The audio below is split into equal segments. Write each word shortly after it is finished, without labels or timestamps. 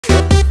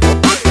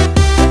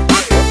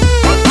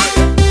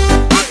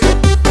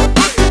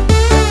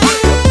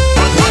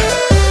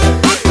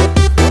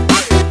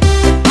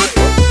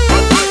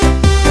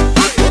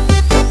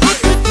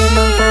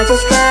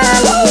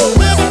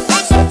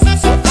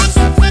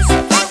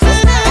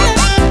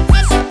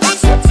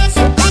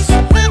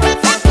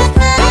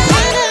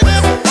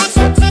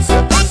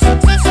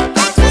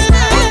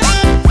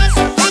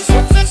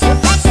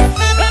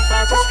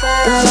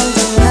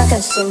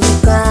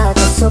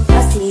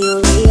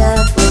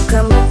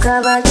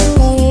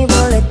begini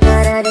boleh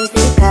tak ada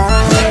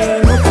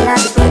istiqamah. Muka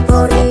lagi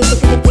pori-pori,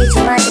 titik-titik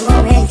cuma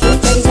cengong hengki.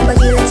 Jadi sampai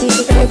gila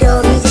cici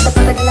terledori, cinta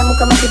pakai dalam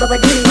muka masih bawa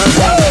diri.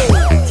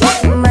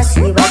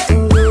 Masih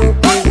bertunggu,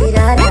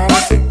 tidak ada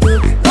situ.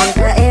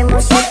 Tanpa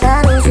emosi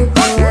taruh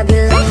suka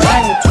ngambil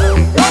manucu.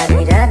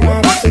 Lari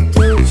dari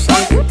situ,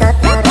 sampai tak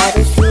ada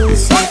rusuh,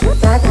 sampai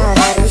tak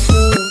ada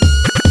rusuh.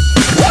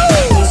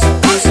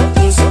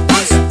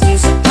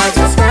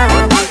 Faja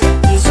Skali,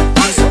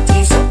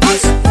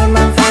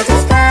 memang Faja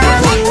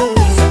Skali.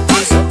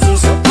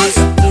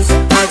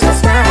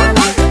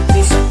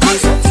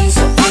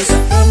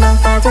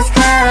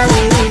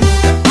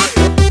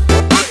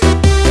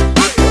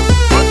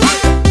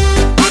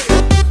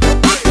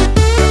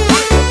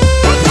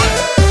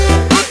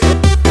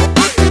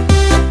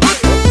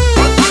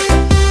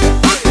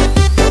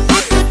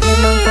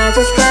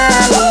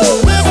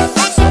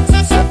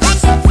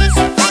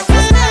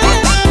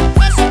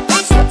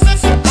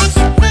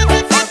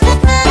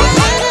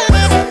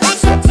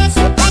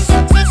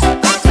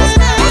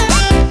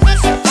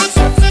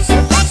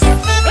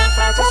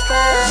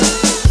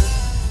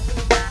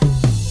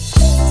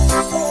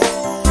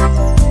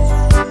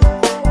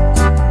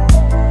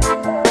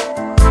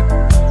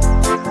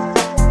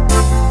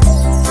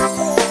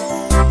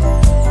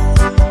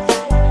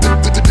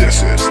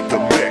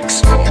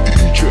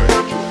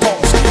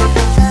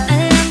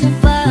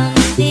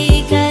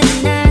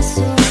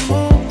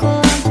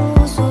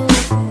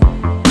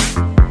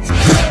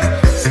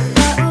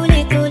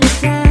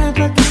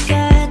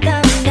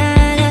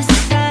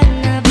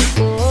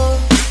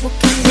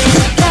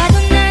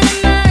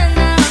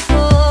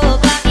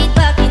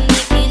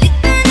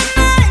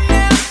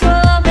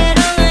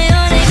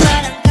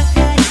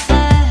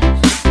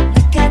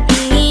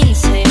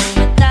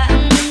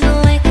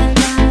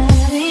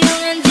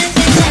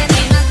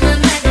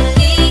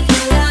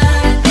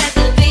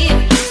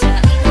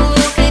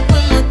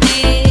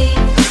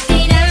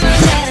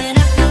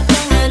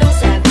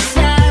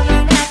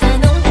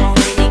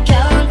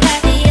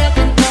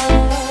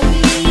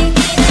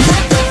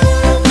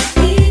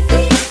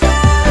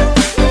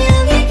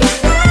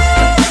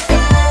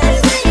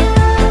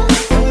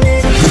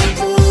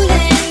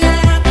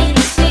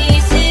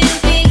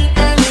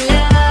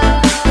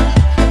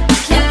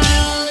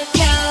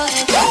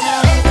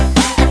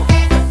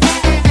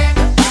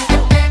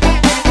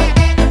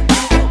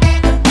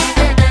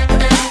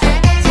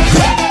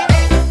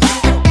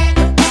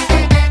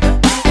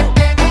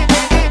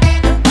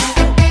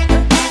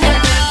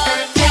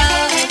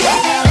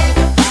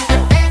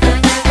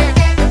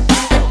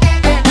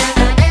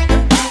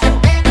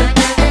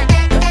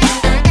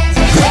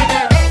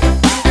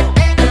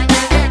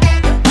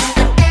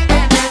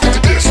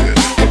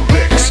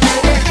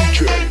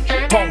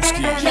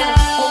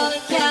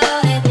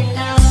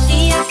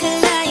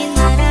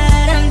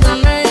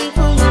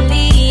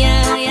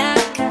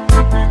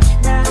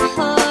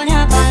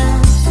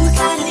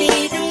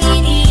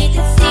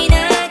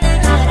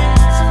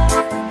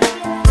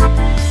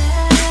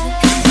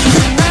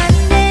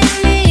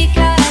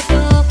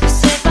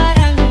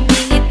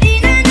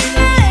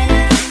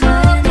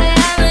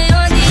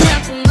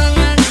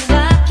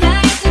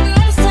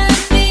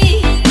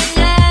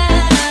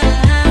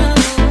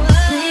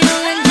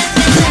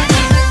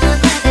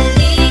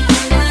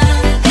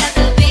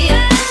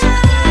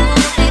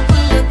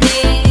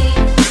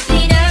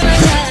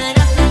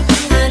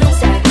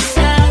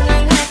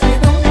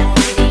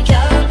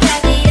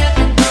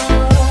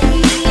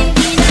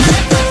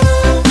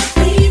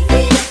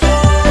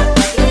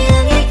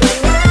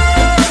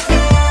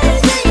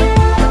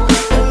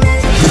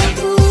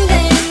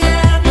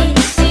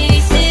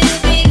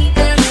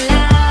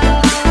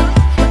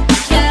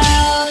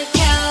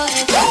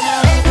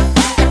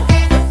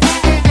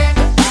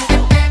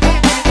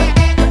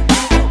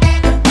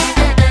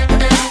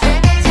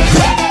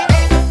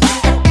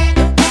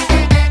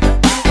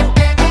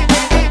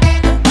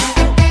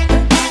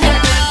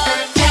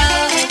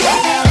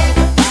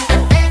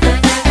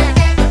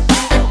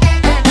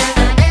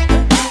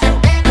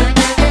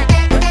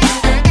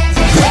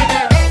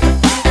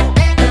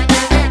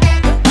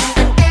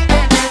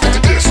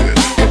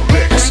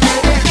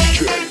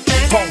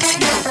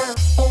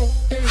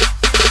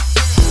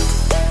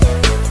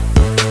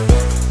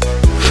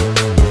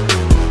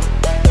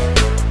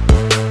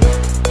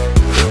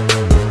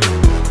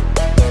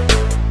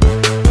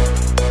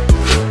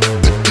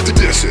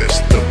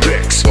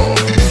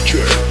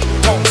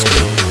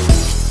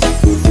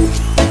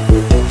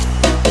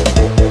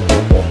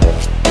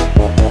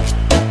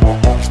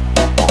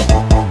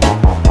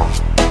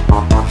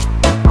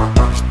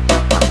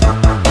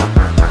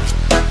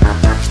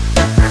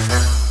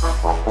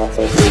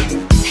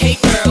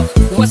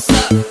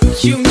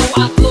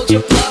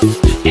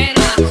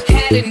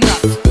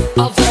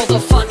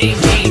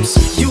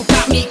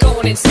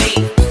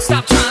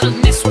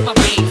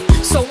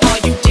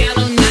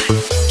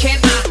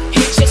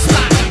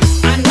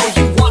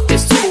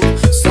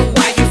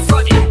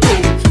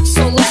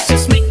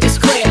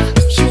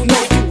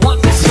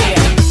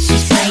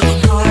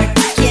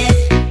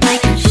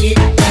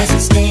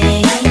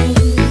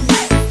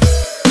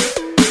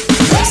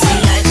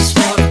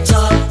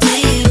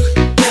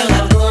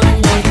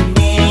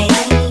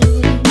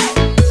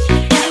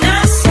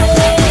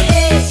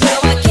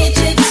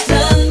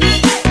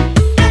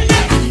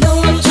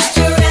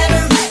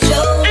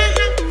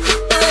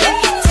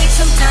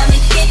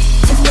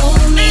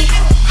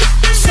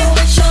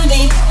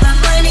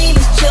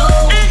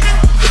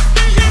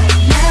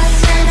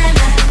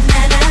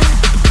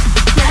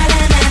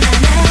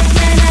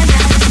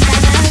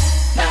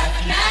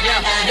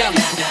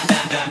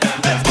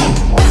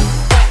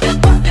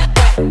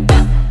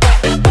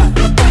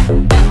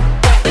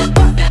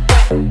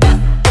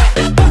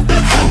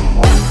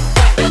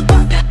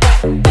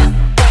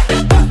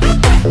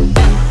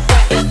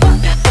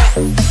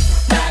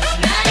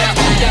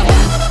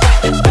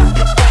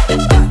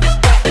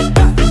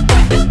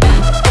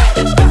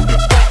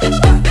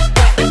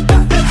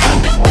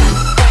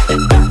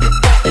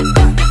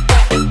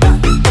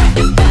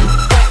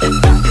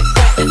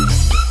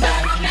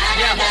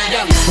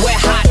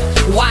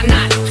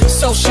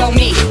 So show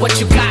me what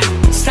you got.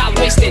 Stop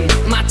wasting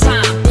my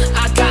time.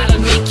 I gotta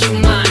make you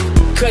mine,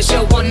 cause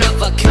you're one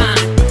of a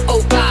kind.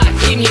 Oh God,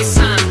 give me a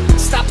sign.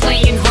 Stop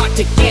playing hard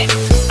to get.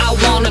 I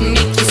wanna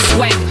make you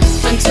sweat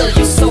until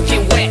you're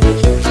soaking wet.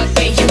 A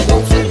day you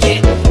won't forget,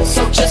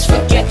 so just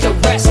forget the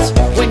rest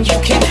when you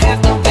can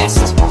have the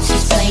best.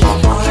 She's playing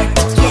hard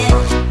to get,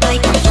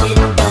 like her shit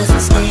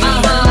doesn't stay.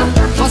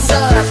 What's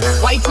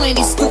up? Why you playing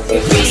these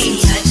stupid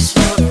beats? I just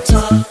wanna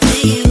talk to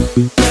you,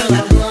 girl,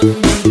 I wanna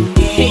know your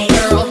name. Hey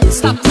girl,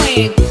 stop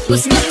playing.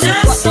 Listen up to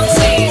what I'm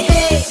saying.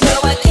 Hey, girl,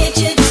 why can't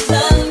you just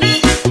love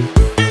me?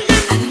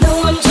 I know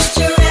I'm just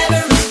your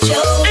average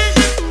Joe,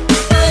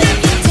 but if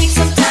you take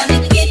some time to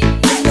get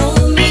to know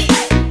me,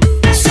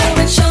 so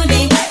what's your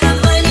name?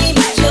 My name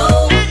is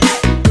Joe.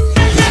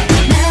 Na na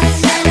na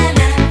na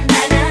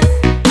na na na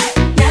na na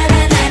na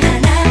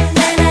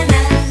na na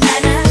na na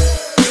na.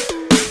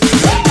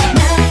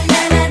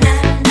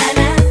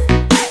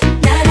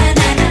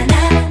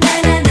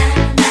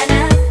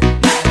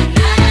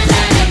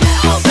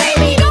 Oh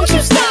baby, don't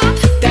you stop.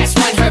 That's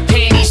when her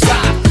panties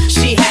dropped.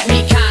 She had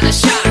me kinda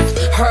shocked.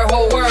 Her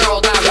whole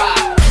world I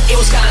rocked. It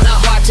was kinda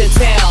hard to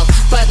tell,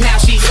 but now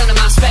she's under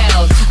my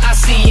spell. I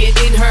see it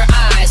in her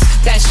eyes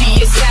that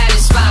she is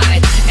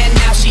satisfied, and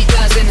now she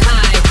doesn't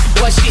hide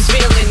what she's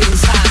feeling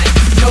inside.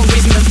 No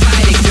reason to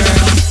fight it,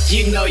 girl.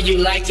 You know you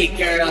like it,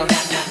 girl.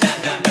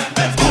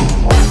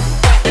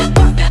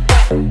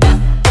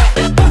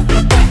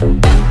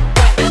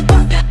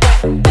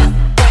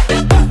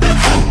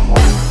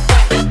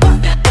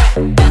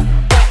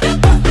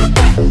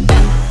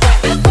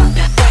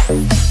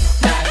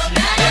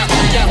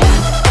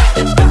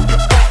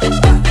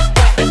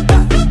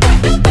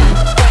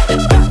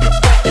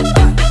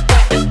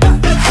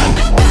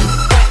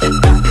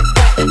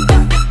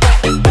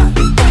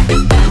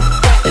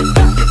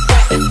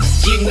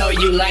 You know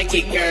you like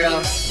it,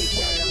 girl.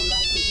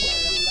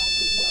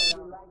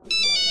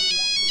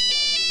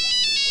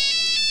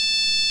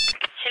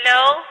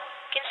 Hello?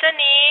 Kinsa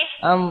ni?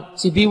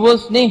 Si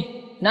B-Wolf ni.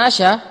 Naa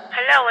siya?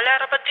 Hala, wala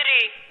ra ba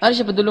diri? Ano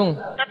siya padulong?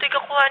 Natoy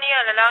kakuha niya,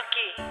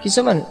 lalaki.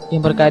 Kisa man,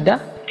 yung barkada?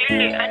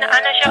 Dili,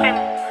 ana-ana siya kay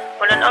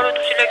walang araw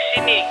to sila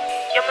sini.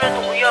 Yan mo na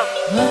to uyab.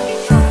 Ha?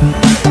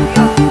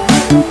 Uyab.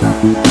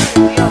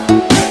 Uyab.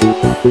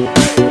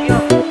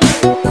 Uyab.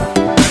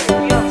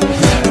 Uyab.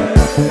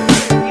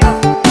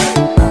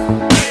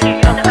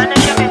 Dili, ana-ana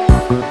siya kay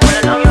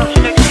walang araw to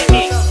sila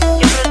sini.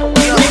 Yan mo na to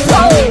uyab.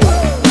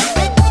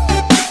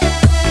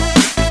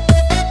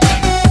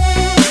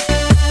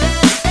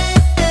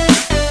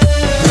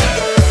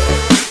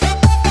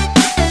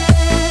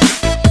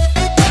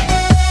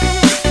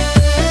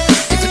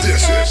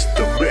 This is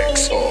the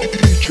mix of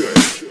DJ.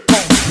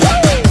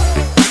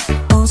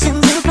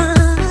 Oceans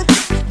apart,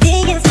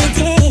 day after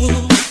day,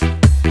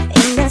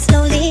 and I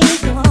slowly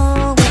go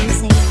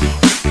insane.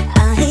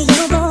 I hear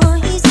your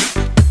voice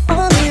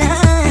on the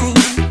line,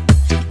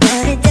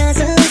 but it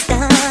doesn't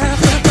stop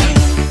the pain.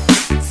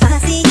 If I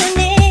see you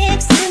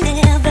next to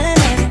never,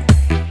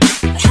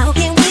 how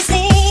can we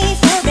stay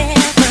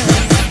forever?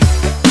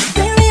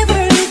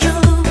 Wherever you go,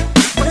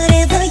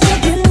 whatever you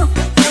do,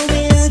 I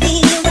will be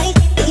right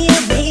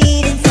here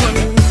waiting for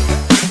you.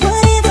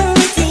 Whatever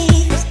it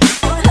takes,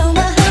 or how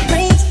my heart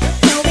breaks,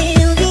 I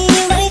will be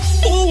right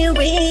here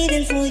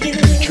waiting for you.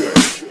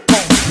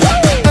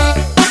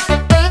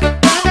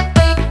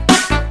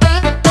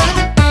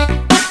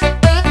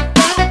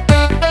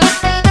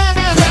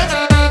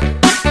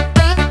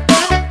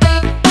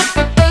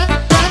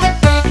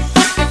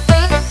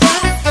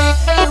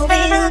 I will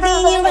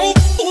be right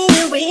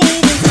here waiting for you. I will be right here waiting for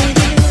you.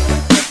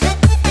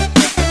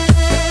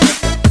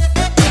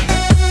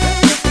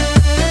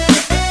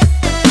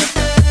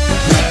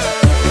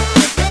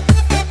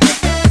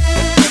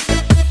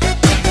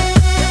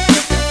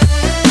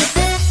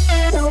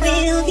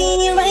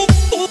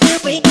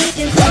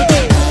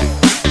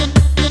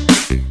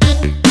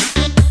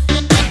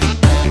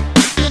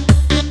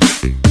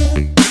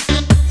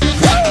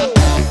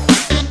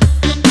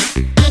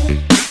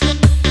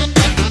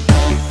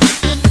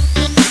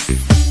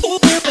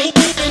 Here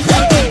waiting for you.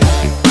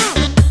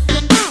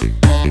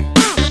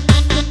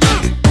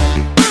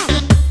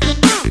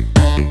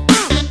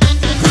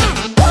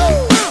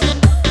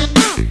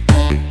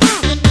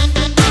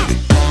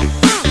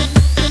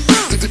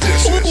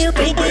 This is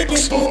the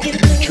mix of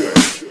DJ.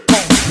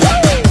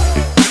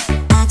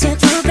 I took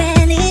for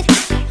granted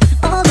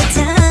all the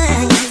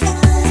time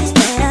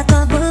that I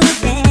thought would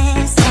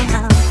last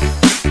somehow.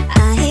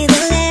 I hear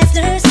the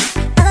laughters,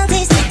 I'll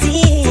taste the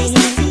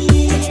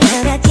tears,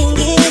 but I can't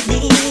get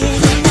near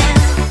you now.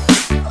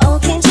 Oh,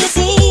 can't you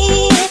see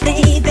it,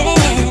 baby?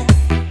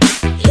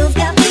 You've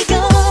got me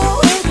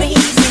going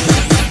crazy.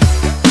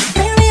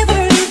 Wherever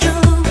you go,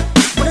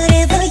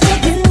 whatever you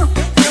do,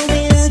 I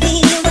will be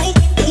right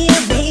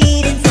here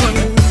waiting for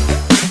you.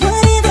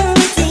 Whatever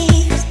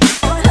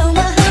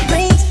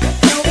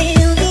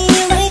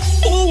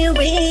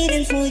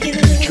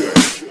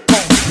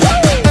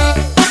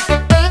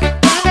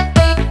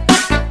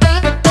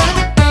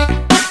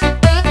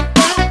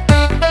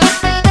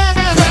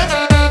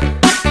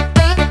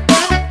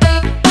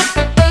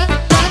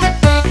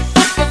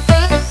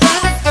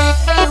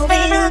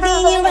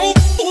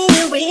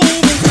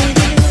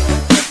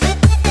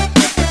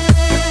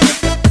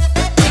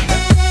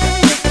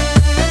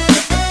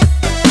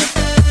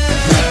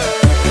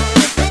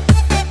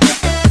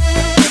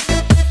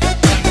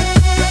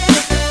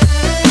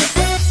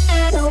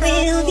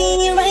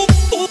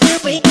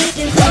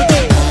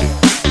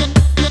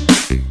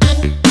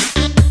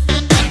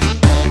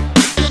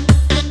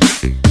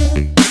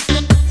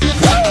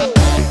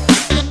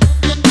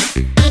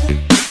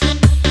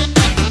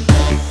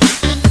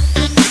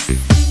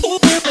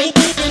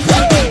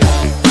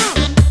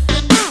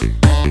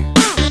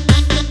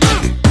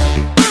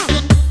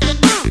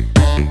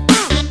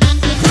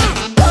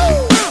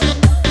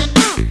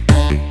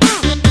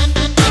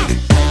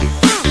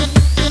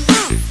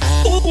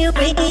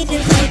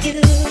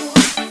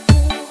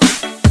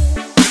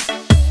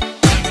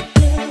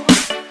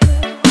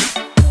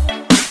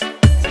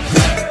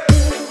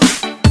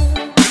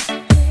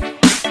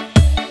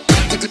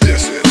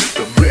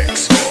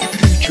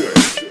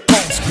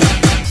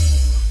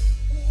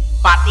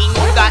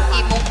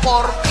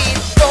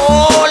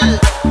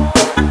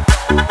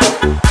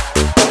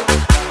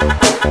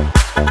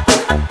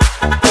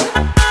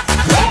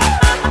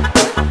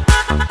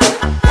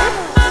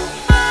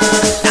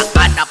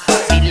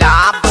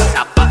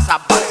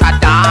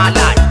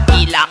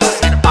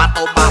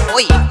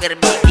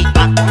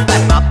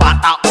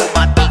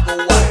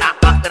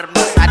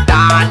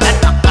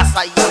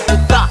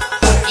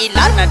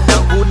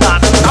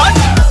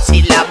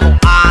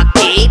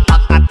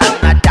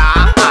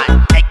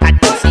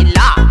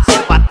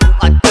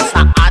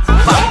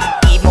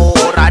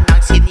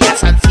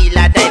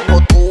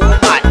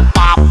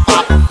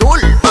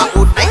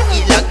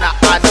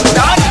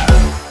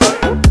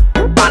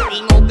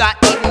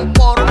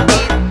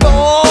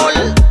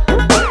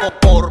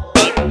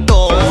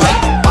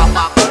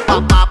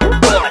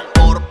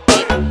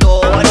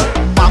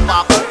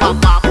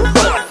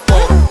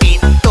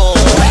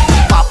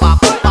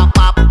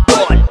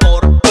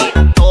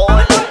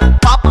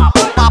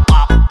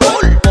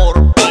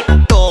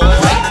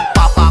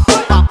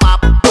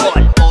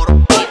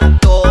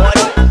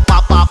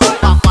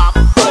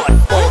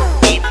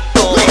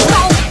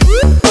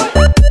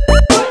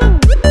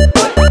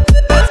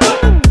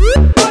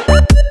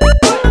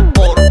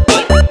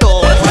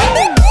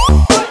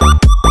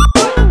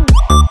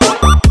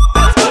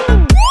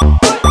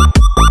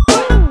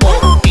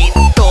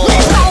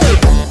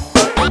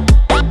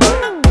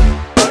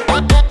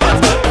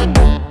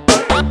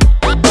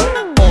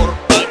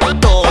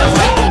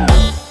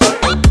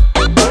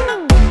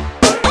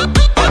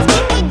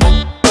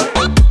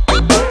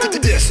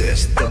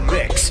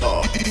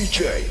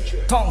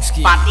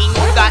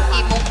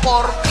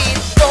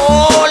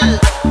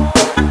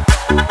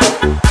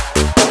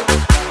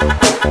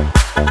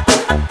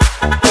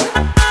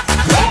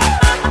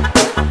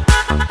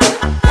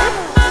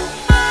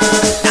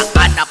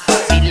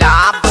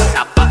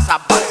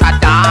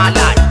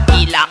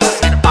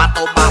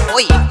o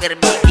maoy,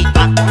 pirmi di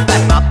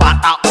katugan,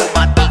 mabata o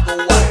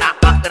matiguan,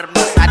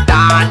 nakapirmi sa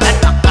dalan,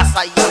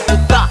 nakasayaw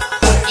juga,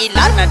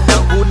 ilanan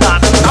ng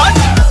hunatan.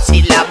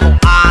 Sila mo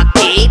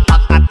ate,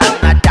 pagkatang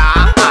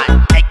nadaan,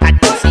 kay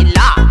kanang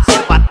sila,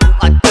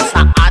 sirbatuan ka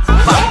saan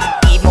ba?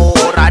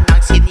 Imora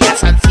ng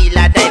sinyasan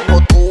sila dahil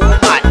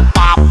mutungan,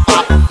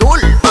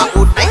 papapdul,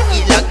 maunay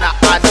ilang na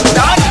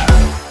andan.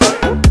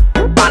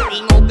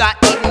 Patingo ka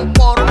imo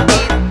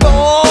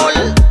porpitol,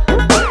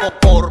 o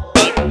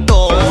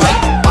porpitol,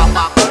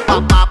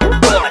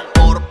 papapapapdol,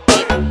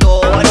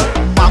 porpitol,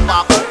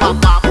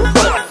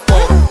 papapapapdol,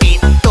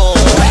 porpitol,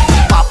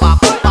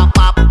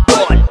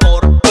 papapapapdol,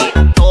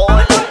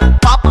 porpitol,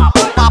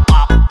 papapapapdol,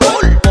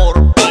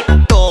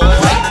 porpitol,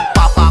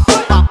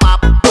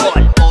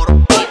 papapapapdol,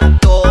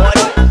 porpitol,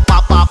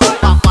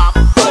 papapapapdol,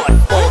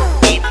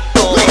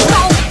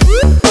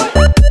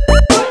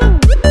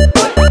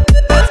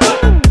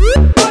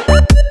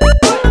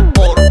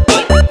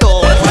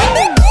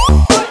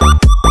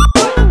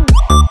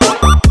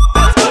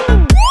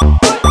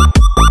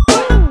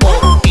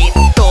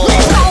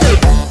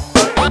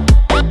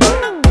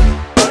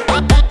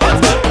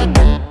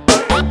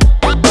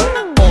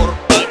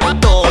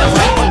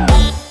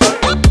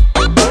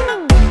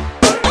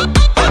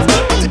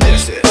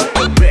 This is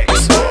the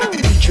mix of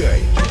DJ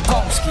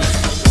Djtongzkie.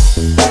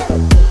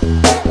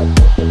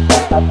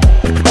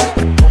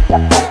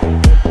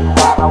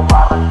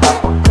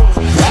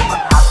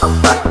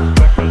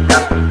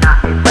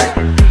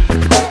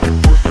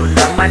 Puso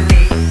naman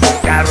eh,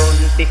 karon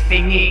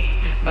tistingi,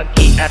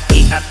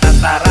 mag-iat-iat na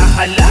tara,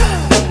 hala,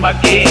 das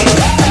magi,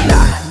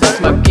 hala, das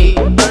magi,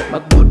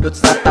 magbudot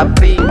sa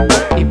tapri,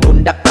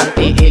 ibundak ang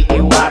tiil,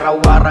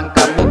 iwarawarang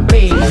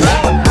kamupri,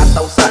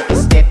 maghataw sa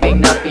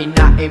esteteng na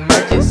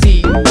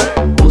pina-emergency.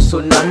 Puso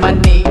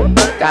naman eh,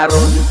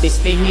 karon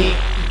tistingi,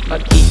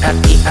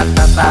 mag-iat-iat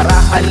na tara,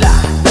 hala,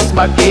 das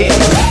magi.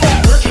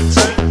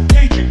 Emergency,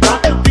 paging rock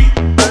the beat.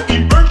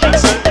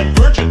 Emergency,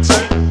 emergency,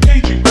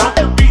 paging rock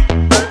the beat.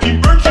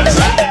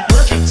 Emergency,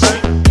 emergency,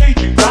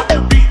 paging rock the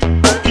beat.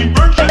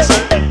 Emergency,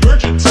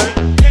 emergency,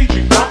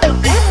 paging rock the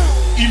beat.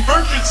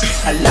 Emergency.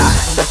 Hala,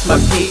 das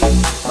magi,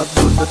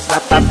 magbudot sa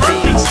tapri,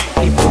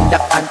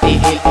 ibundak ang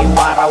tiil,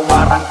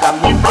 iwarawarang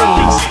kamupri,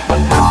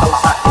 maghataw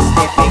sa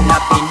esteteng na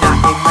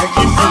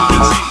pina-emergency.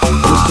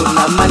 Puso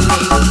naman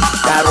eh,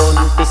 karon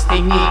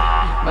tistingi,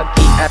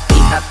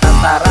 mag-iat-iat na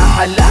tara,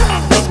 hala,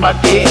 das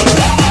magi.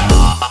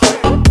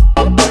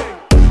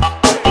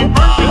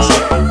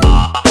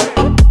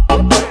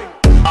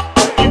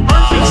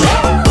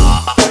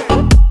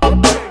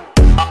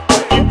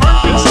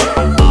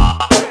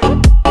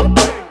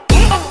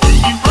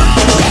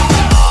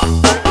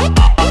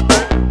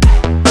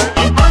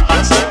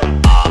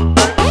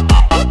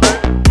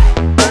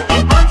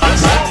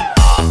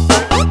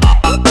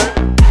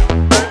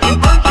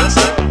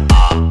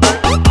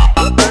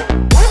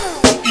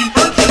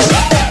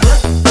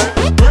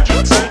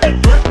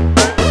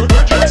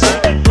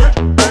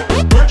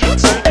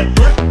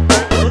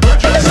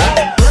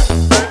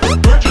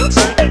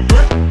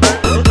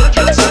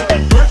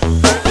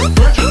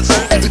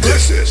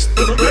 This is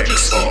the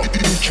mix of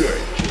DJ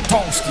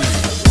Djtongzkie.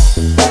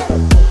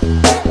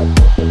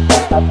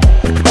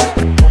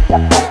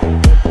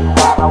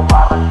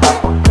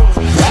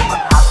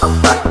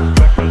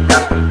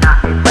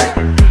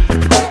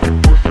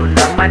 Puso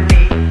naman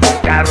eh,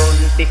 karon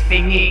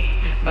tistingi,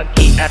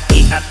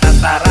 mag-iat-iat na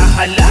tara,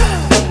 hala,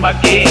 das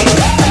magi,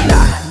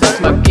 hala, das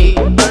magi,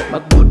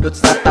 magbudot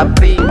sa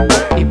tapri,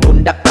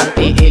 ibundak ang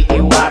tiil,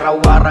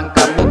 iwarawarang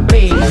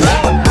kamupri,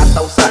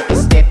 maghataw sa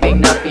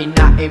esteteng na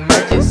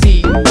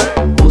pina-emergency.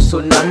 Puso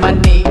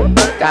naman eh,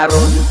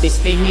 karon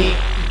tistingi,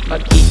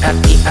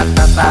 mag-iat-iat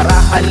na tara,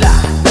 hala,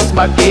 das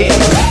magi.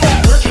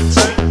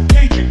 Emergency,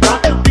 paging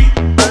rock the beat.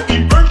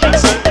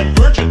 Emergency,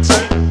 emergency,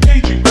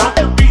 paging rock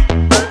the beat.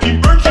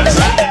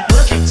 Emergency,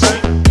 emergency,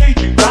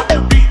 paging rock the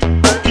beat.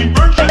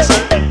 Emergency,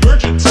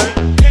 emergency,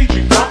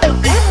 paging rock the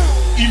beat.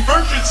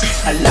 Emergency.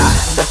 Hala,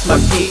 das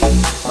magi,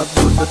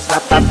 magbudot sa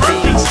tapri,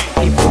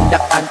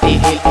 ibundak ang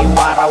tiil,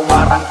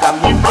 iwarawarang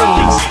kamupri,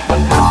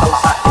 maghataw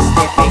sa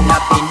esteteng na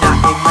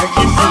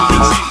pina-emergency.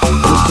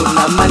 Puso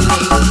naman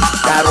eh,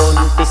 karon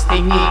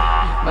tistingi,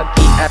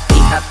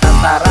 mag-iat-iat na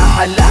tara,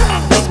 hala,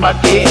 das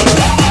magi.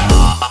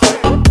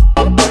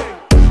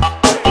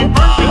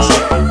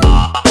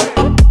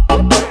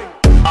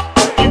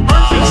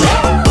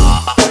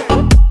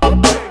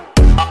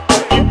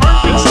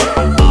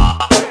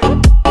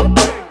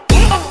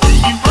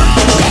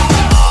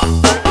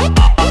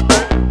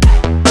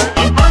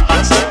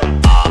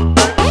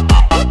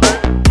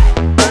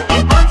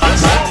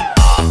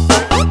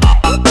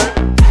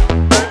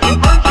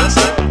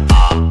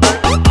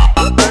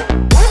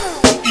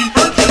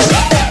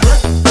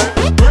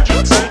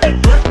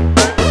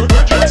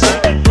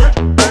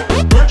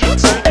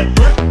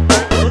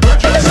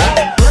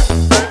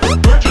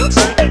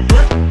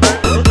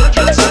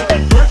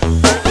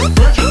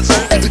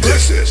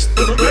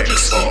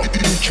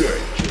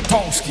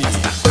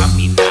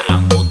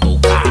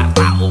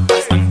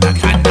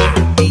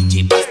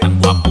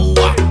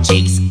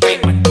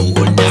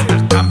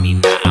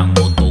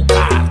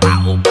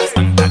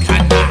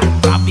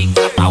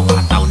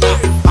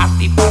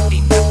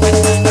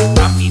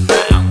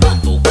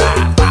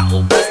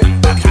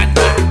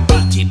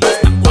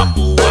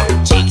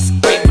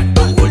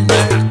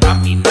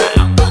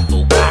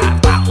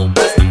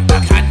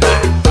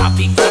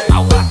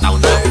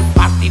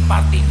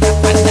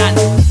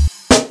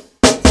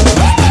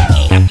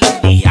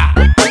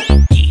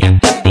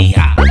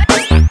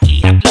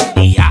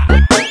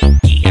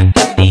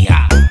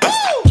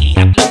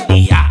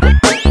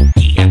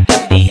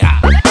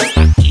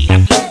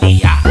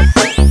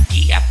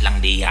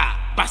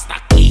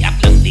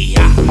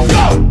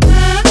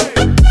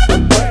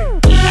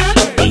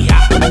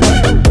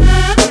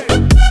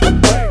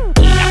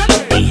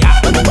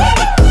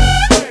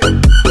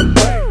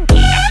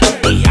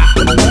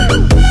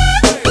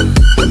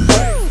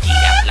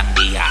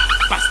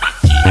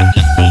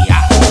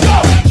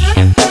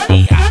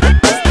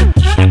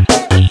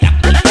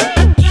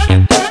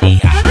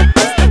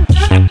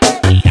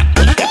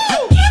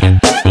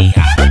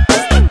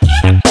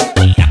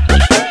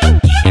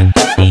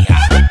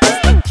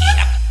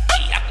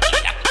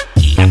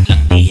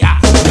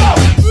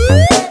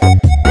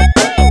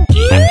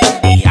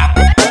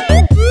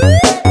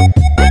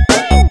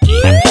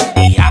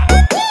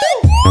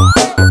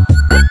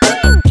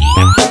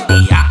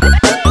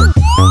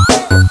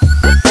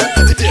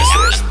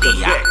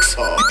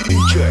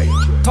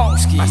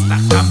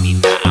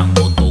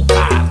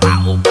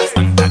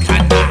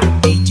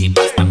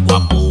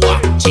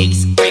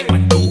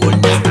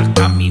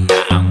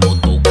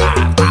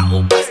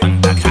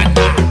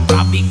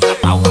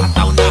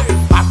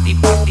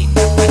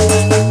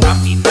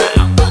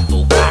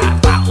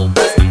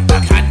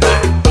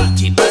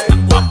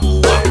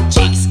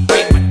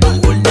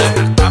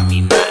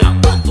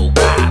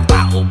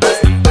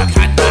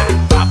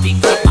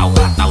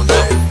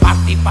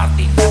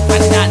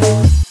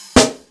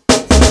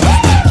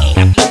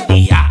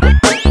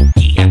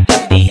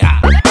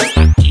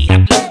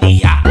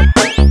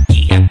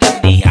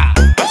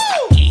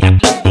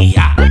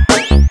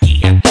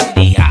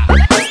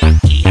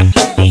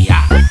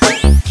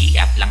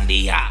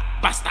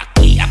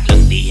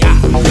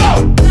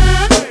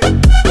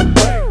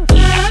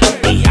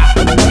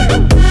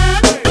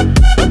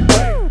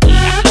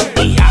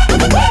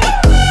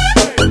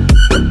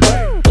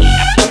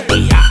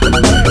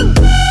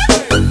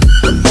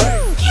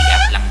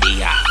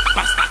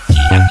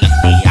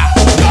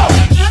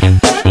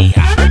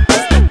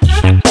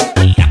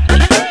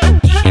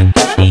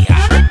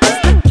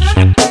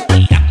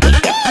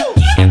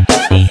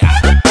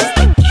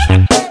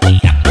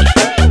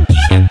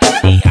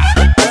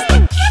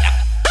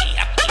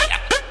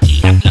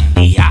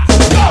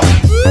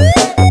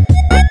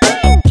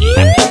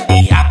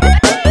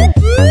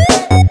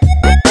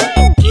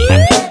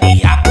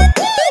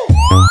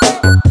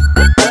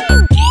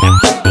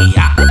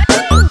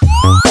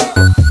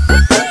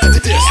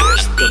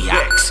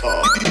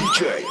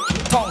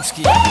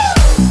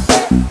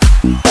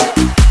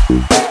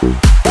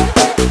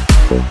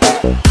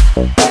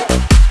 This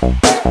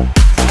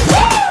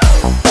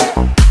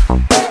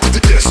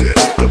is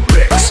the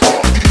mix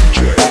of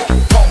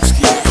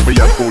Djtongzkie.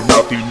 Sabayan po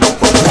natin ng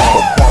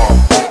pag-pop.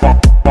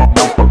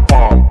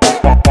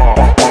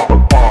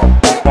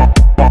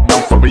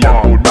 Sabayan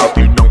po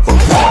natin ng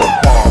pag-pop.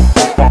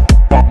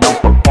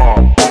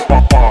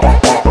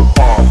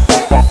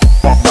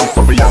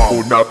 Sabayan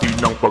po natin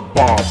ng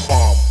pag-pop.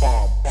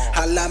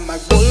 Hala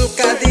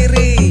magbulka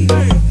diri,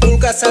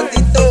 bulka sa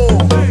dito.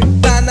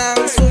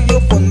 Tanang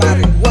suyupon,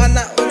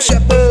 marijuana o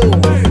shabu.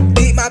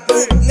 Di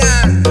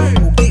mapugngan,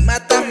 ug di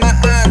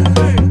matamaan.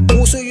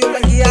 Musuyo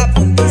lang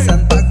gihapon,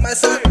 bisan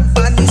pagmasak.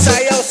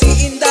 Panisayaw si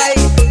Inday,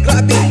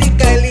 grabe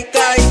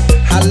likay-likay.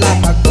 Hala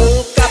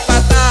magbulka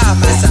pata,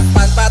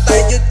 masapan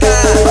patay jud ka.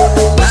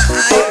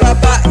 Naay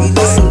babae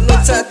ni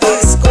sulod sa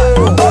disco.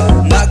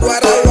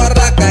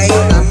 Nagwara-wara kay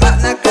tama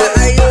na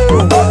kaayo.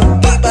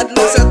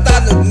 Ibadlo sa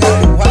tanog nga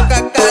duha ka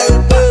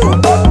kalbo.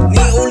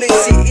 Ni uli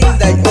si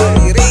Inday o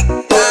ni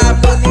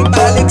reklamo ni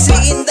balik si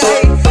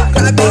Inday.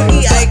 Grabe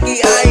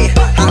kiay-kiay.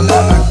 Hala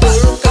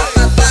magbulka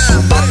mata,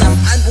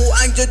 matamaan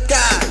buang jud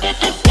ka.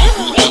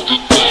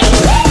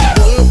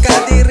 Bulka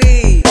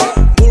diri,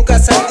 bulka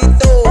sa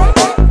dito.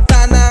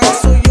 Tanang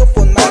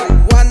suyupon,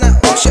 marijuana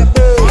o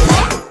shabu.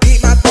 Di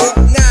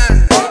mapugngan,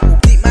 ug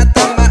di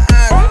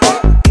matamaan.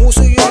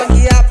 Musuyo lang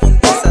gihapon,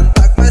 bisan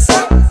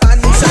pagmasak.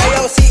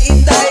 Panisayaw si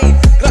Inday,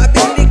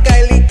 grabing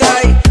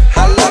likay-likay.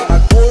 Hala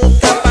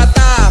magbulka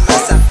pata,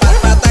 masapan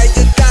patay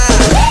jud ka.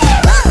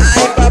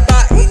 Naay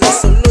babae ni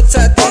sulod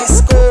sa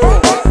disco.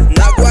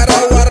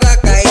 Nagwara-wara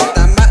kay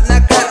tama na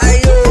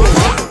kaayo.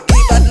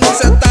 Ibadlong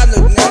sa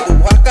tanog nga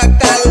duha ka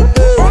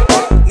kalbo.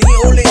 Ni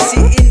uli si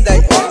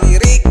Inday o ni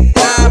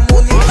reklamo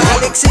ni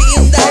balik si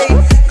Inday.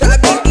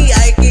 Grabing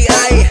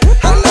kiay-kiay.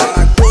 Hala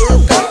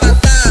magbulka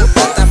pata,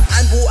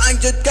 matamaan buang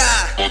jud ka.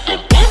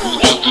 Matamaan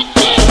buang jud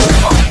ka.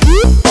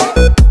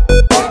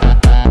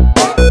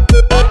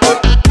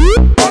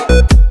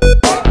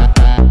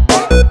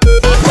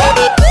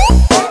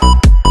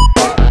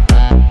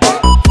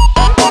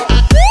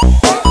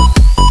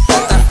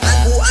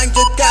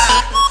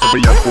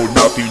 Sabayan po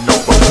natin ng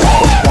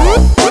pag-pop.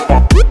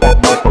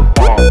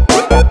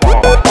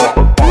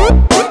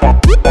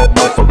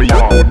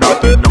 Sabayan po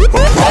natin ng pag-pop. Sabayan po natin ng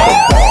pag-pop.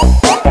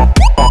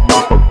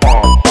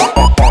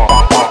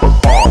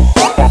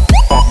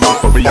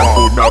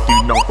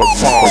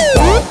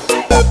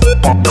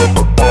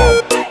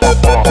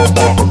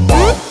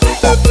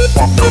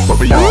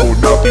 Sabayan po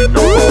natin ng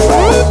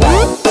pag-pop.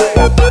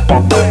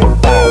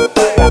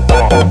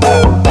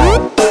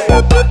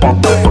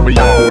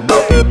 Sabayan po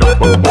natin ng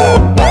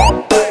pag-pop.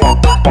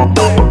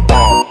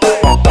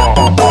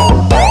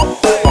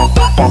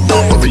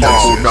 Sabayan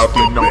po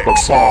natin ng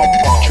pag-pop.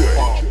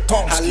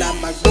 Hala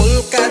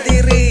magbulka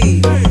diri,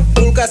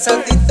 bulka sa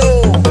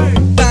dito.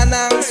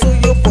 Tanang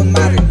suyupon,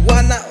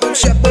 marijuana o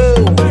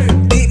shabu.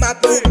 Di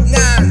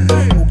mapugngan,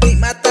 ug di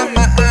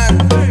matamaan.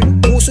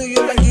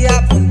 Musuyo lang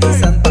gihapon,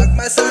 bisan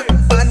pagmasak.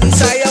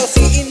 Panisayaw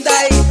si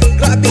Inday,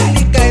 grabing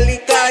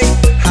likay-likay.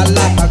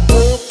 Hala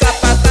magbulka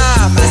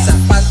pata,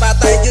 masapan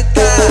patay jud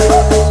ka.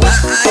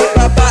 Naay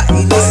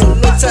babae ni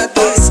sulod sa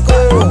disco.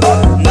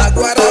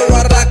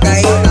 Nagwara-wara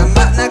kay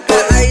tama na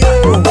kaayo.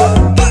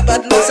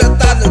 Ibadlong sa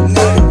tanog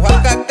nga duha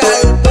ka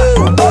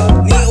kalbo.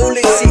 Ni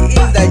uli si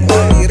Inday o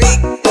ni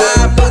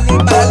reklamo ni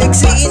balik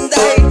si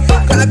Inday.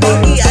 Grabe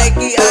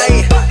kiay-kiay.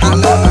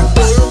 Hala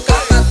magbulka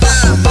mata,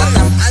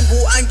 matamaan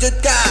buang jud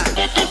ka.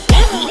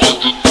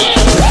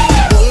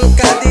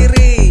 Bulka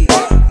diri,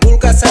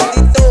 bulka sa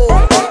dito.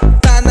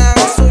 Tanang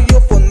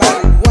suyupon,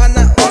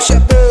 marijuana o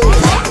shabu.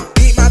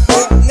 Di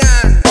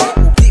mapugngan,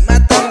 ug di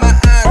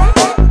matamaan.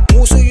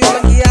 Musuyo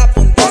lang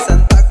gihapon, bisan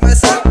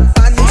pagmasak.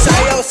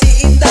 Panisayaw si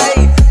Inday,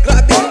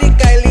 grabing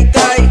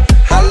likay-likay.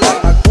 Hala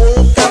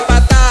magbulka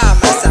pata,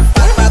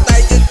 masapan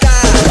patay jud ka.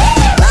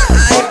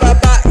 Naay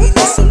babae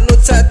ni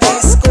sulod sa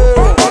disco.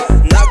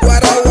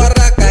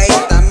 Nagwara-wara kay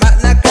tama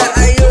na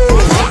kaayo.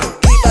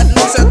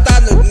 Ibadlong sa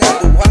tanog nga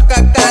duha ka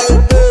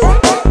kalbo.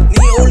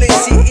 Ni uli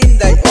si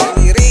Inday o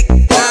ni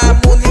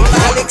reklamo ni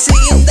balik si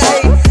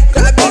Inday.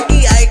 Grabing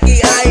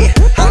kiay-kiay.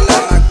 Hala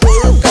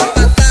magbulka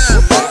pata,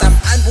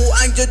 matamaan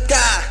buang jud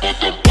ka.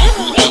 Matamaan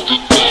buang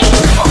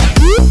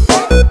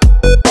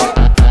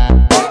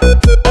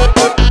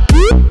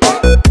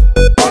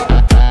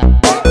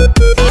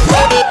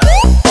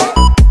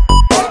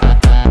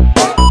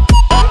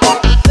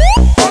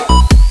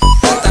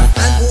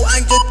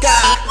jud ka.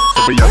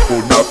 Sabayan po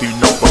natin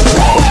ng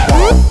pag-pop.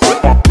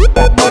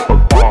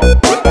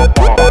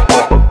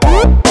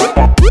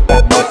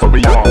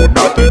 Sabayan po natin ng pag-pop. Sabayan po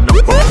natin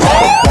ng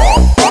pag-pop.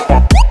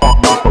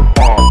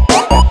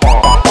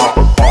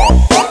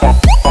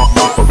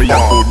 Sabayan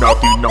po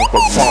natin ng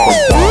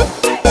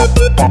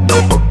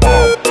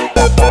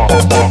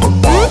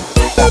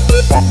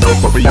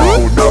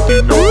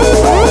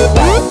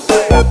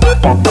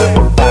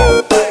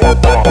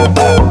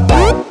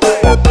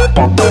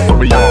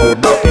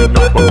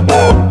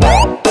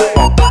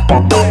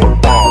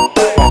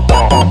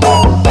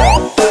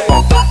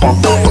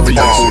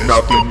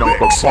natin ng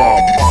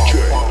pag-pop.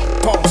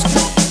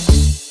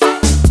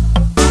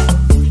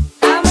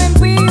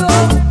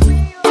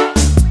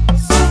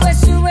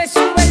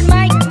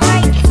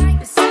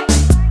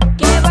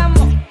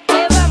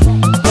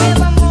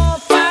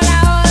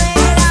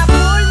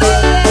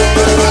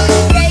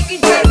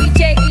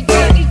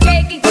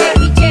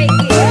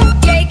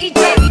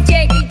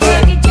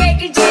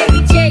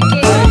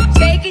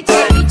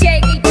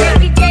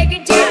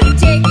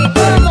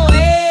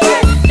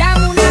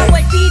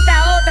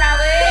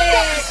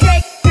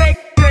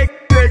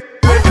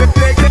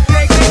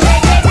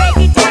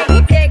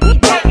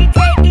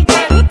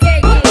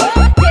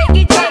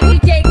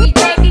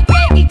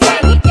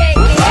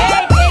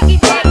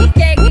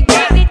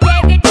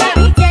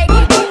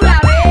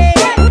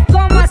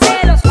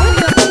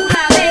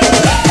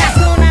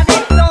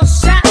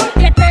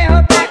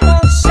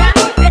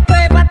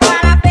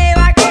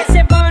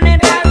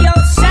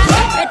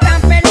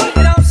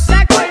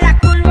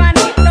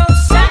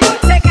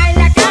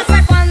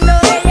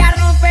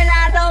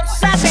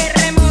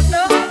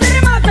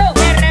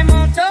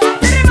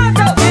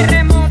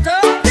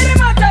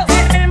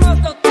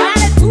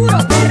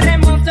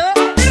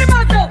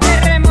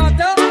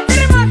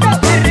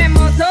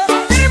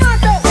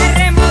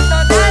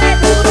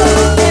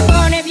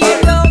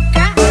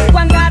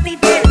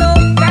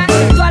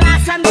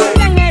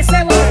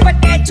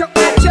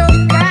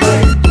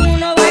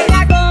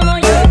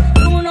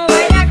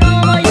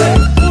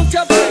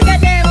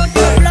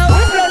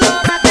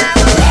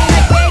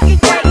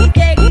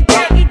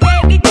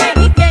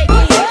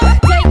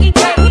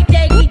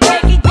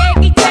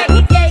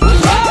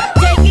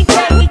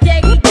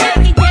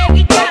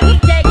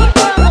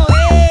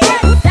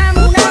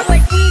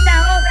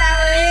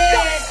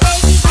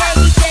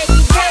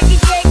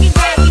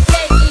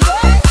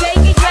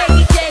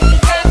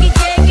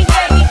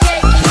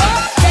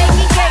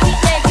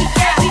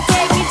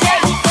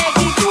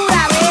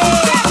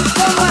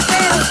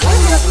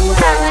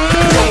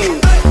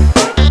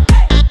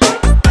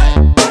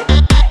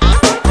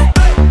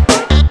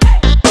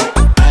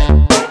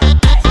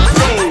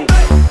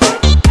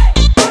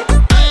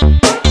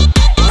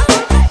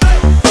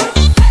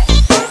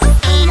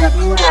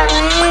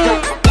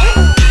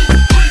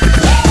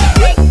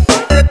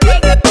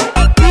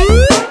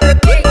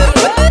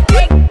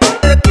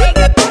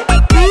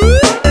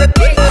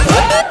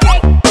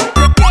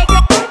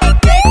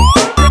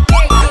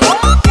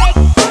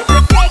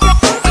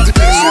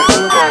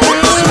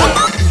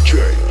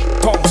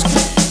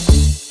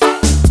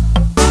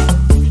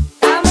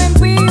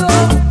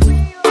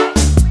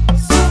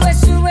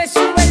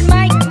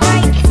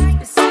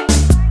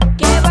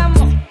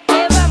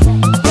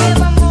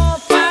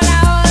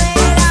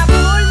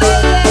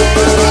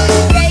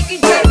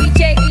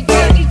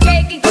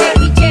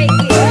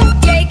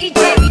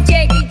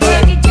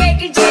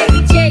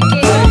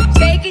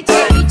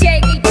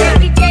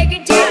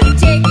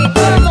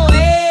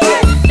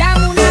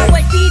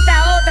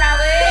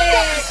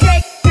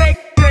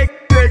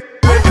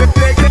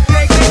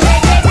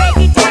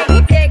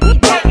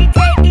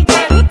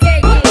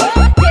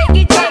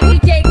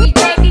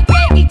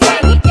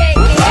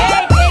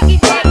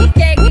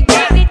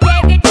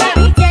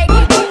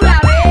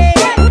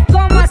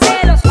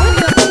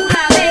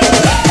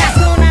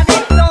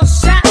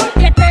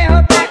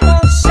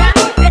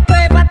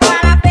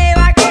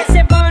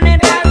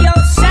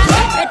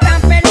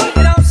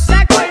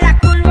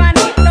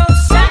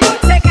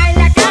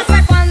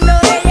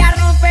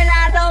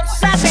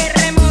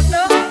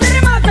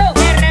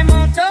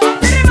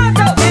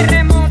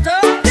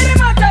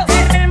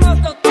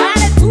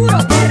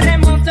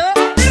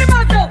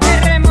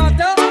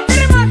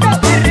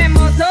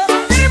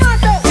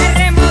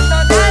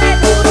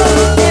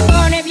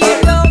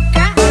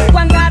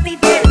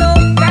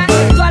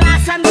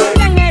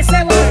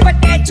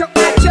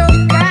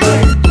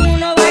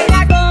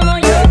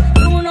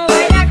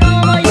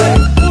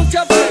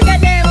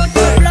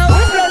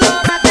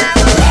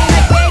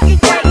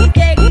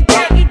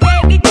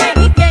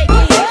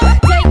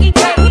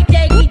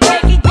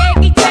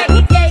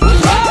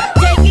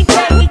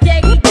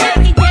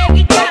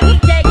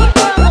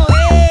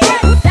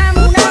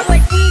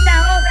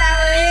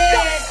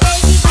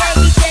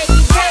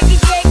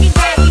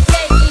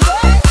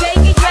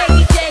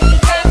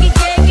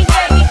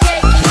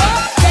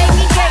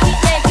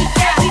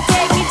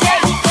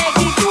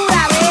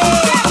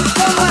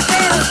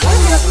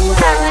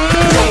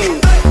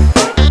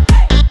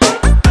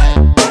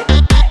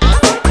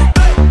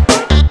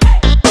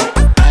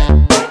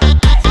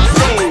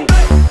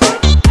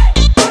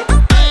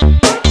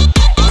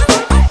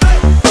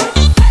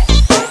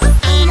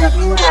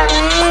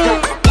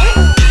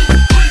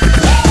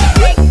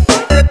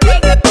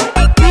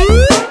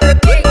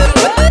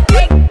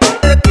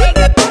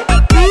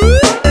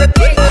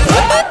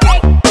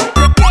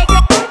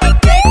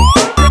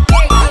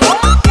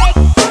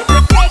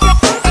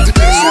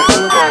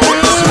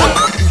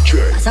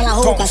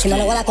 boca si no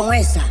le vuela con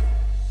esa.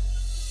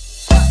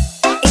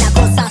 Y la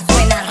cosa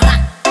suena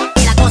ra,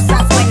 y la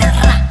cosa suena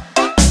ra.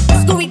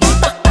 Scooby-Doo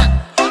pa pa,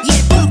 y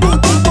el pum pum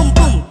pum pum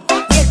pum,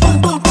 y el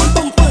pum pum pum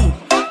pum pum.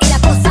 Y la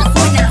cosa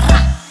suena ra,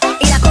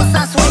 y la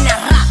cosa suena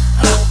ra.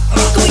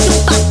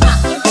 Scooby-Doo pa pa,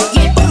 y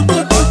el pum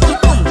pum pum pum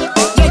pum,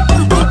 y el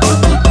pum pum pum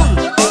pum pum,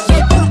 y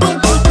el pum pum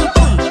pum pum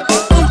pum,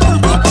 pum pum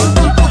pum pum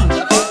pum pum.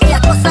 Y la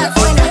cosa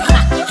suena ra,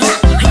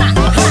 ra, ra,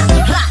 ra,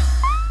 ra.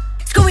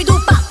 Scooby-Doo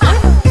pa pa,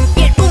 y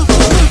el pum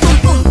pum pum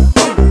pum pum,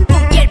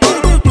 y el pum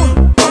pum pum,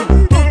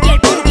 y el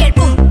pum y el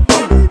pum,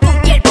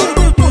 y el pum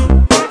pum pum,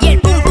 y el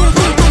pum pum pum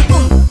pum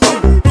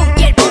pum, y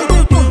el pum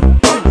pum pum, y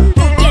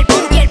el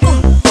pum y el pum, y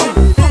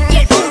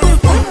el pum pum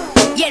pum,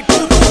 y el pum pum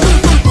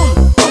pum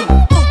pum pum, y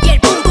el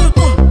pum pum pum, y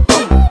el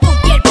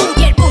pum y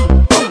el pum,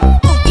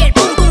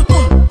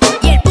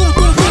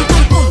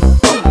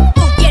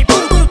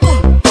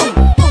 y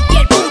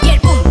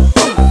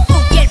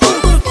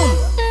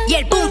el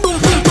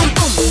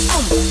pum pum pum, y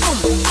el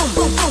pum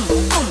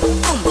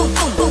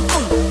pum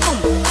pum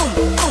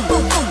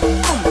pum pum, y el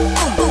pum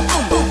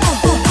pum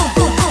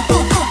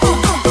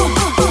pum, y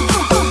el pum y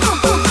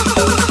el pum, y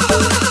el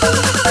pum pum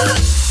pum,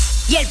 y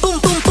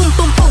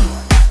el pum pum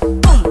pum pum y el pum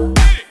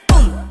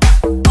pum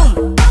pum pum pum, pum pum pum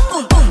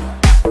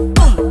pum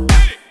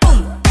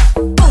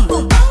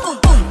pum pum pum pum pum pum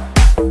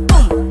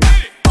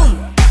pum pum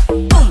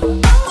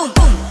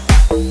pum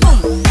pum pum pum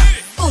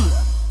pum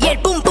y el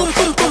pum pum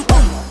pum pum pum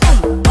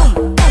pum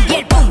y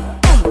el pum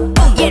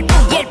y el pum y el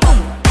pum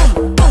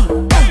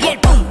y el pum y el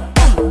pum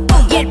y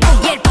el pum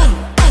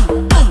y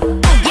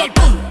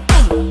el pum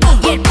y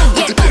el pum.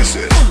 This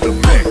is the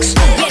mix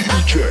of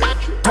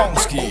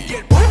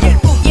Djtongzkie.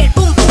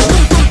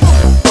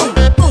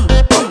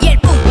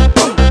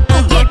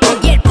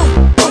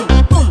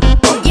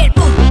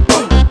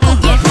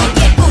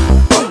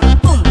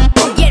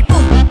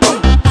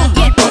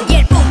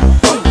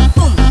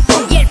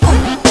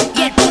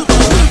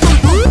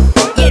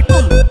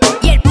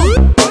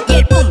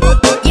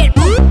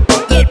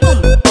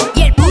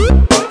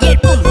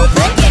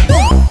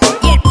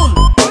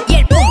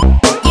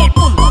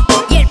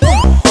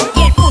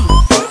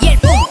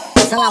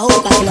 La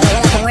juca si no le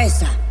vuela con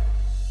esa.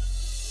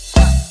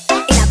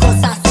 Y la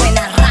cosa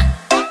suena ra,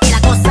 y la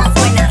cosa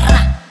suena ra.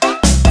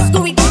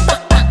 Scooby-Doo pa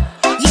pa,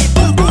 y el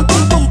pum pum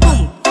pum pum pum,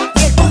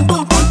 y el pum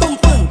pum pum pum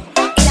pum.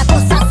 Y la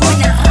cosa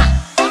suena ra,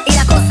 y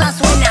la cosa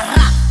suena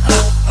ra.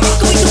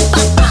 Scooby-Doo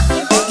pa pa,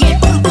 y el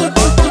pum pum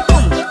pum pum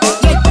pum,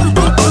 y el pum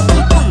pum pum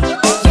pum pum,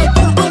 y el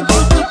pum pum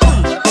pum pum pum,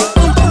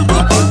 pum pum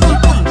pum pum pum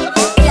pum.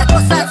 Y la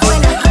cosa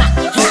suena ra,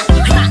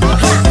 ra, ra,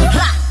 ra,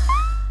 ra.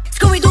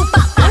 Scooby-Doo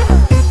pa pa,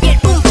 y el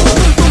pum pum pum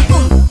pum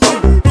pum,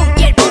 y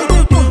el pum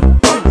pum pum,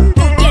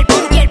 y el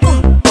pum y el pum,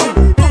 y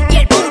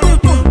el pum pum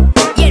pum,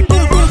 y el pum pum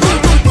pum pum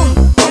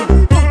pum,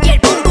 y el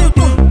pum pum pum,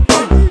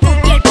 y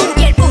el pum y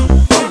el pum, y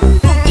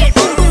el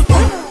pum pum pum,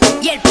 y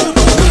el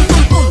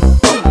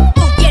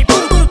pum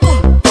pum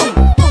pum pum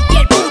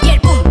pum, y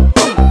el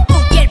pum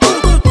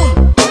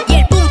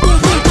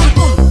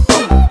pum pum, y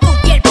el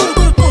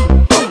pum y el pum, y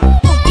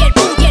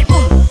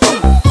el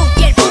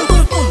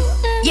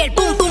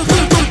pum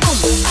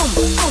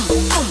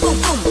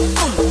pum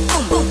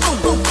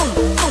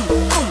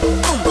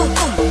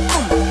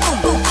pum, y el pum pum pum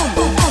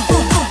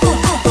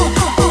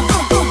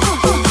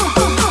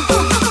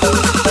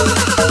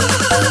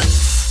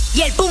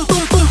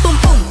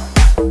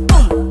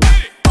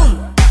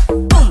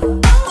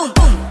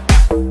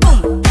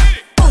pum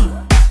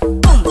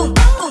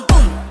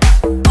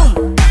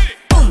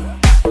pum, y el pum pum pum, y el pum y el pum, y el pum pum pum, y el pum pum pum pum y el pum pum pum pum pum, pum pum pum pum pum, pum pum pum pum pum, pum pum pum pum pum pum,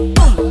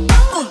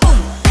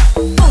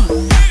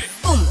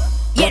 pum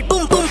y el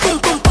pum pum pum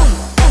pum pum,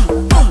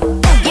 pum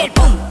y el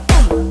pum,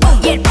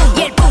 y el pum y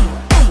el pum,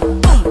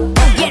 pum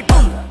y el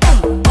pum,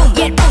 y el pum y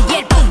el pum, y el pum, y el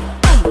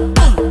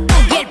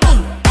pum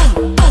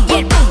y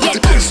el pum.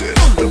 This is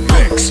the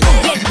mix of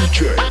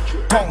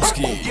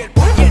Djtongzkie.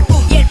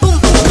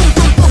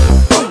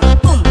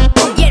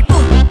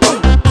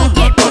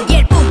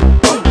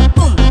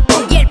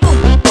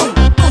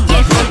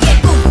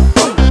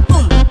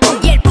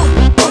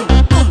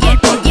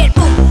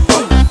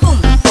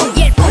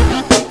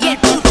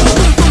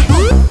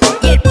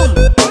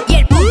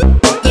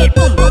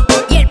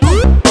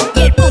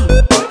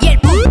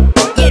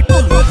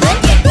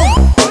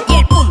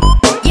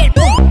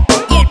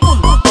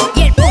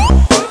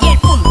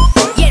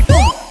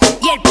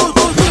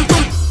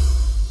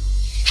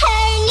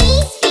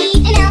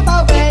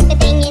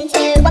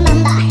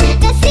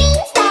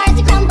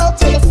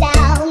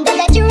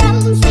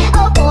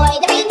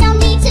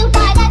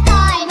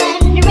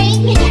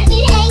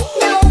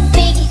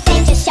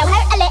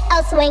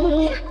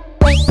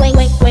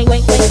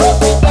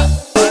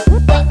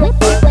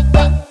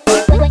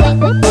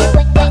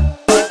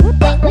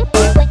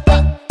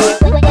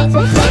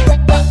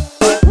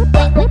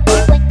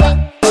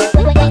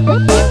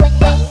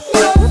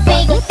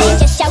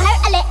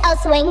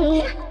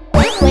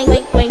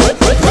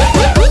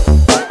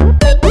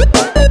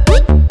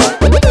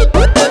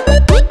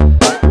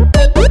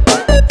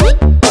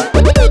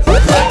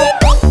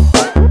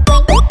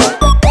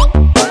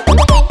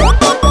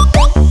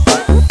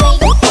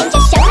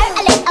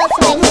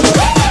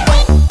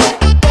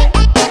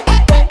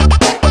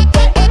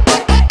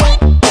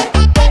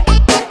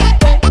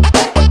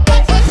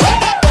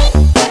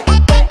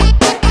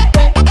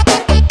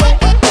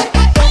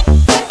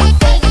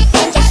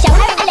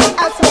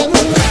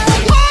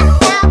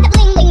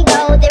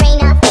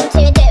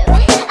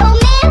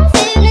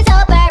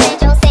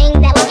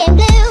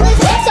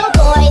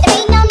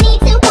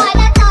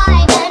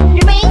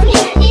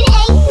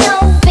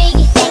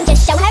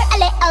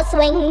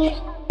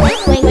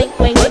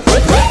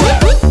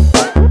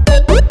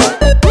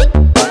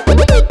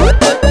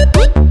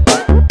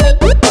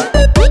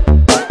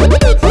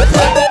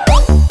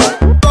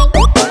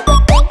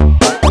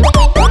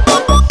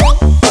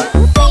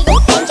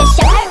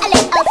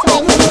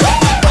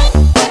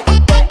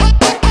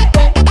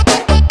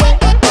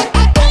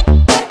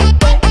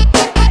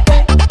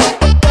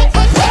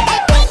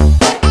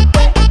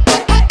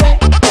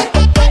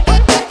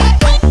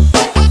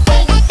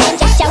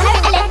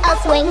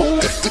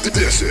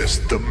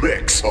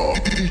 mix of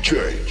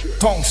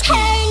Djtongzkie. Her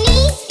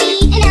knees,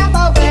 feet, and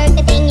elbow work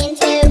the thing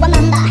into a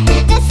mamba.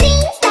 The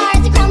scene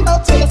starts to crumble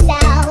to the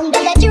sound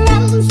of the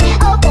drums.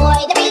 Oh boy,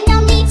 there ain't no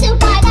need to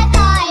buy that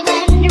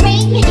diamond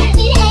ring. It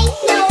ain't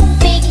no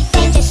big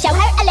thing, just show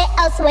her a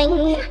little swing.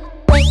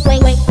 Wing,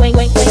 wing, wing, wing,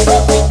 wing, wing,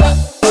 wing, wing.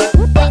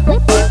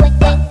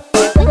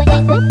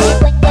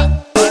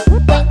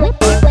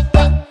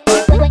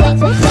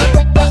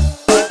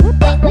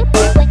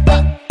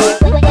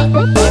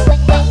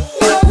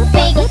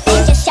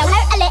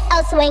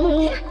 Swing,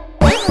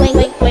 swing,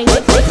 swing, swing,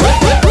 swing.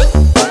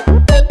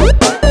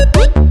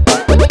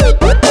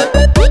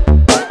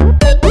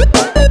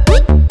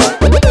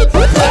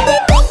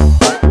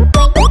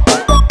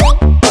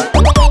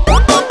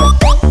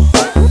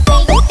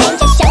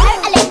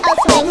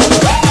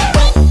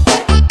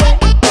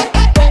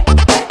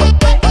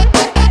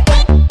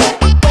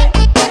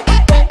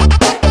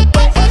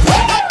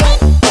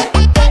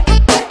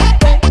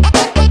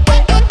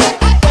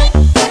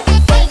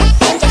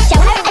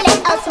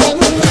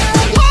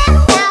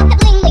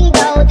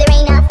 There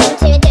ain't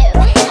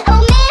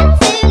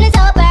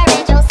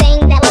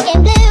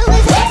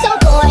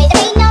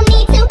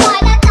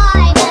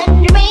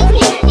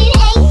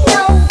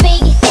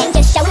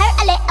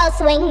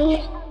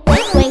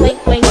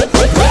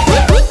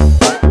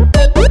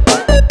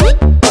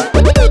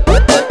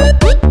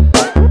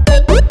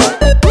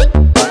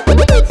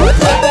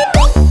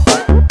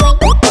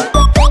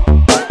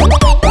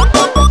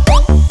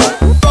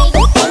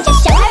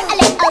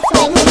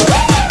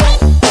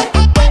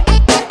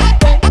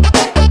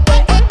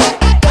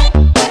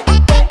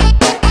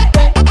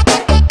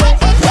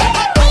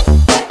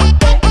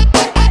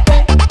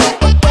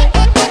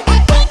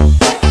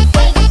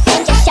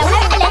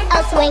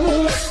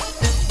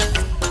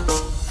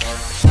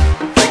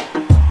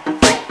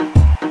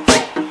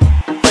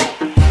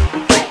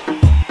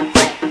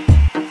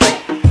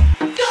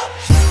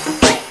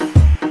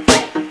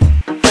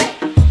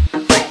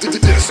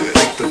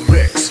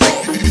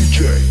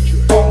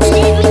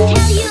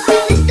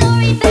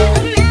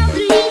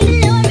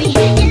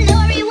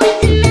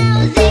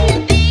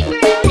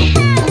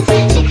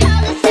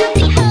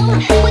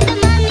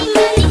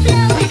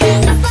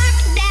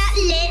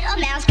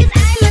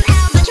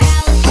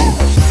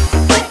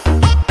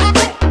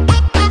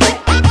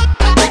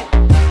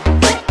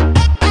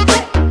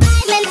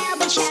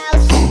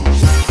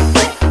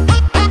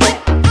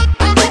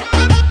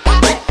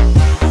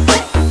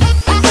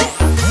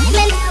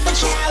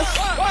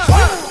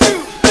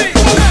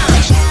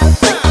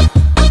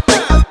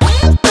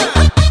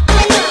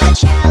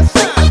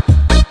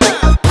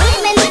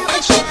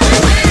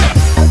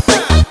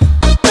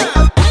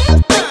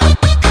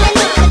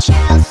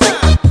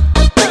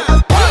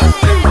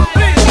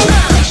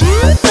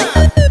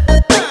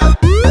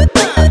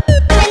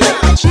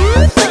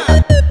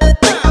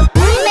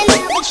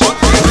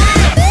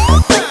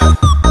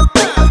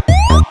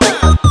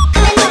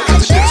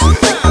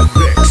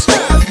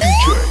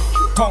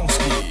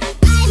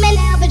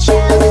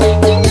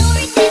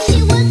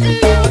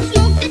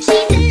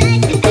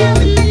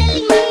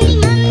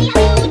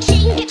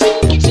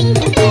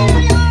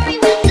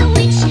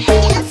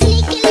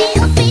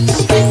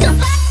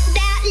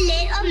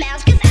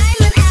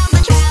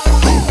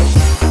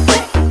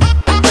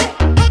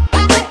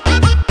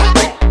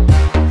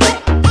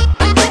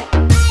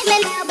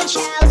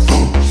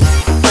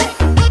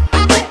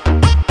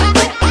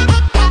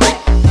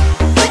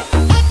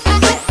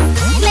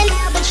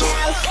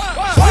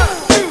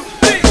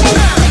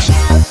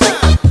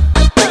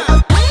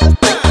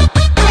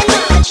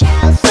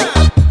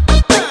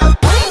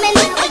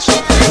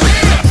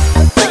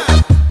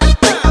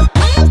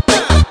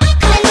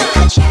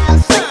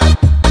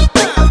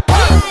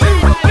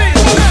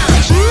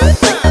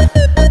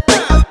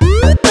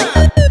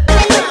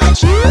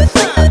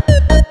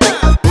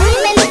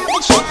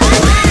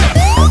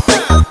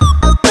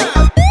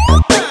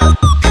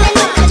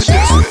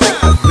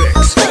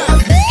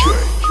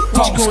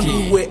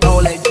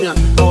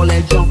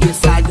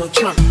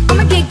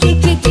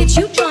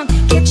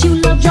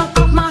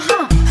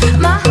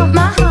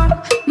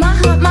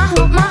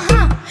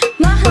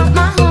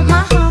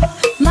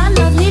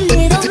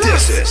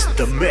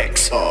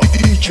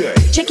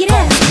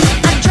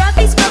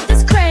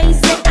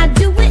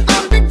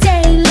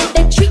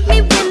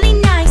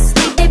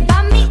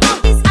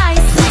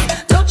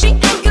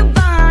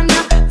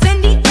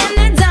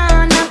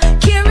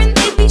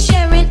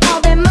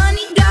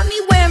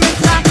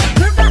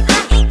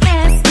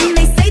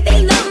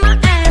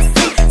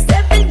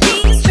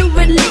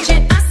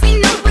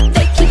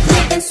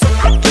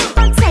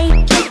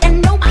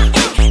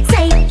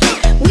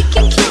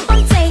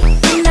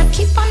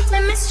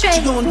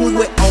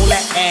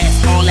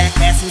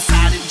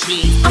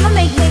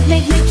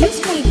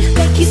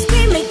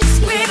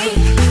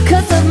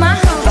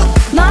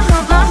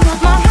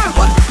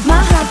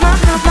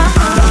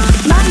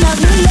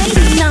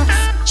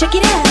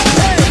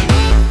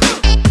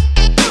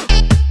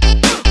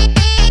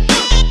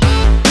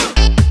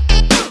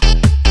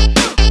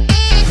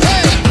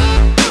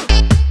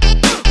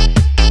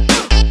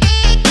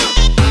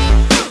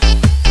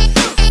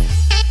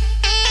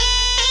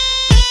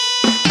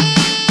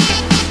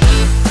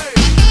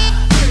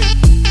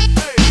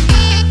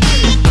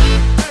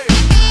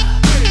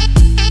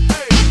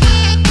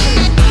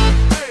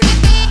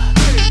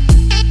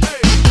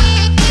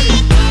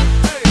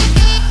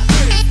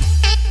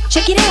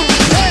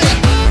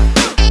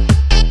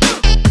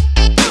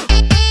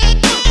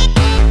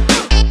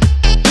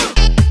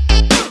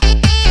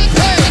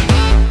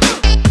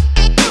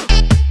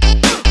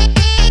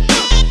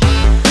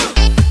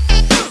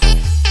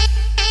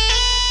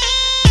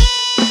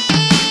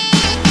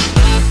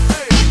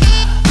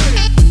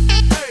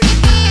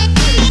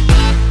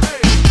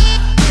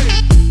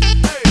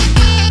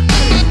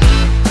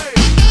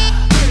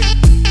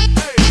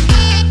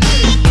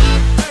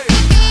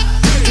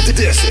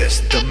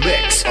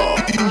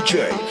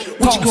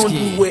What you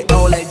gonna do with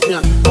all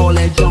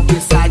that junk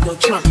inside your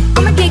trunk?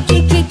 I'ma get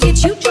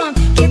you drunk,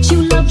 get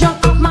you love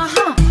drunk off my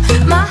hump,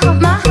 my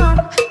hump, my hump,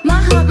 my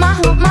hump, my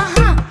hump, my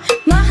hump,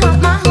 my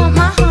hump, my hump,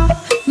 my hump,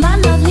 my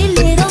lovely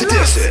little hump.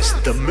 This is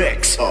the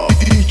mix of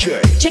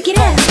DJ. Check it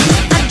out.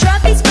 I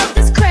drive these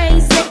brothers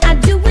crazy. I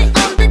do it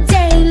on the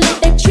daily.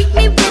 They treat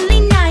me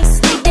really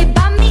nicely. They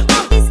buy me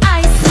all these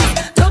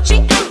ices, Dolce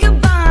and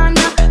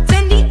Gabbana,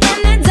 Fendi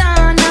and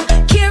Adana.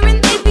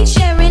 Karen, they be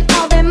sharing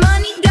all their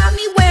money, got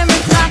me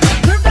wearing fly.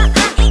 Girl,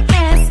 I ain't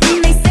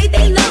asking. They say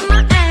they love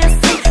my ass.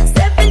 And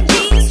 7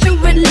 G's to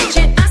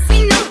religion. I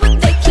see no what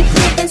they keep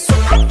giving, so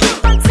I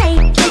keep on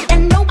taking.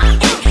 And no, I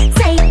ain't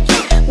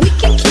taking. We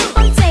can keep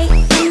on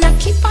taking. I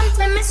keep on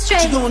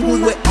demonstrating. What you gonna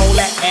do with all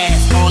that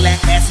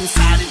ass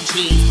inside the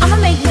jeans? I'ma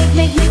make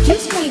you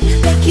scream,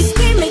 make you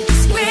scream, make you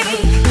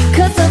scream.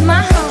 'Cause of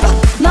my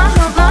hump, my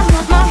hump, my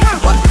hump, my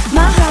hump,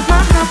 my hump,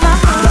 my hump, my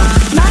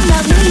hump, my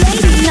lovely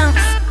lady lump.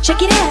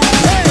 Check it out.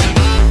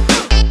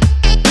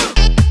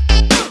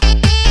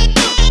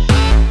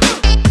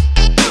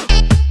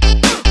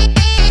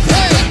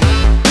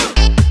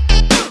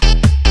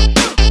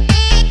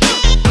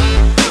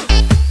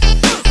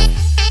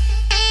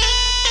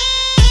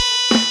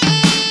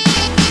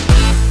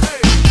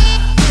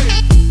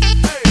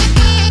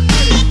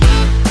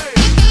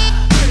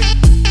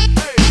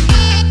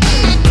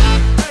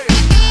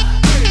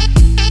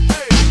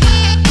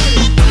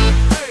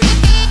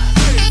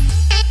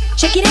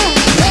 Check it out.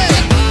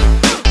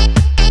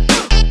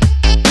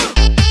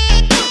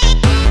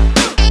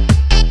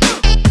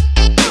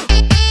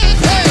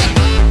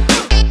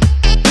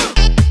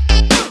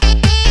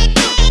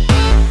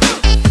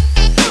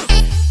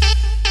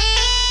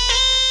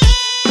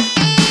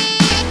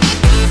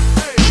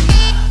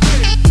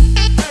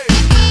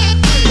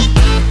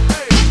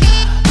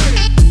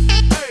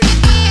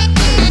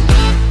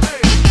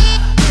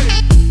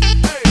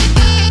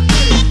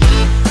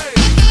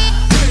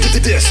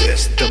 This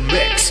is the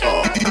mix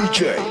of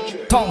DJ.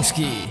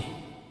 Djtongzkie.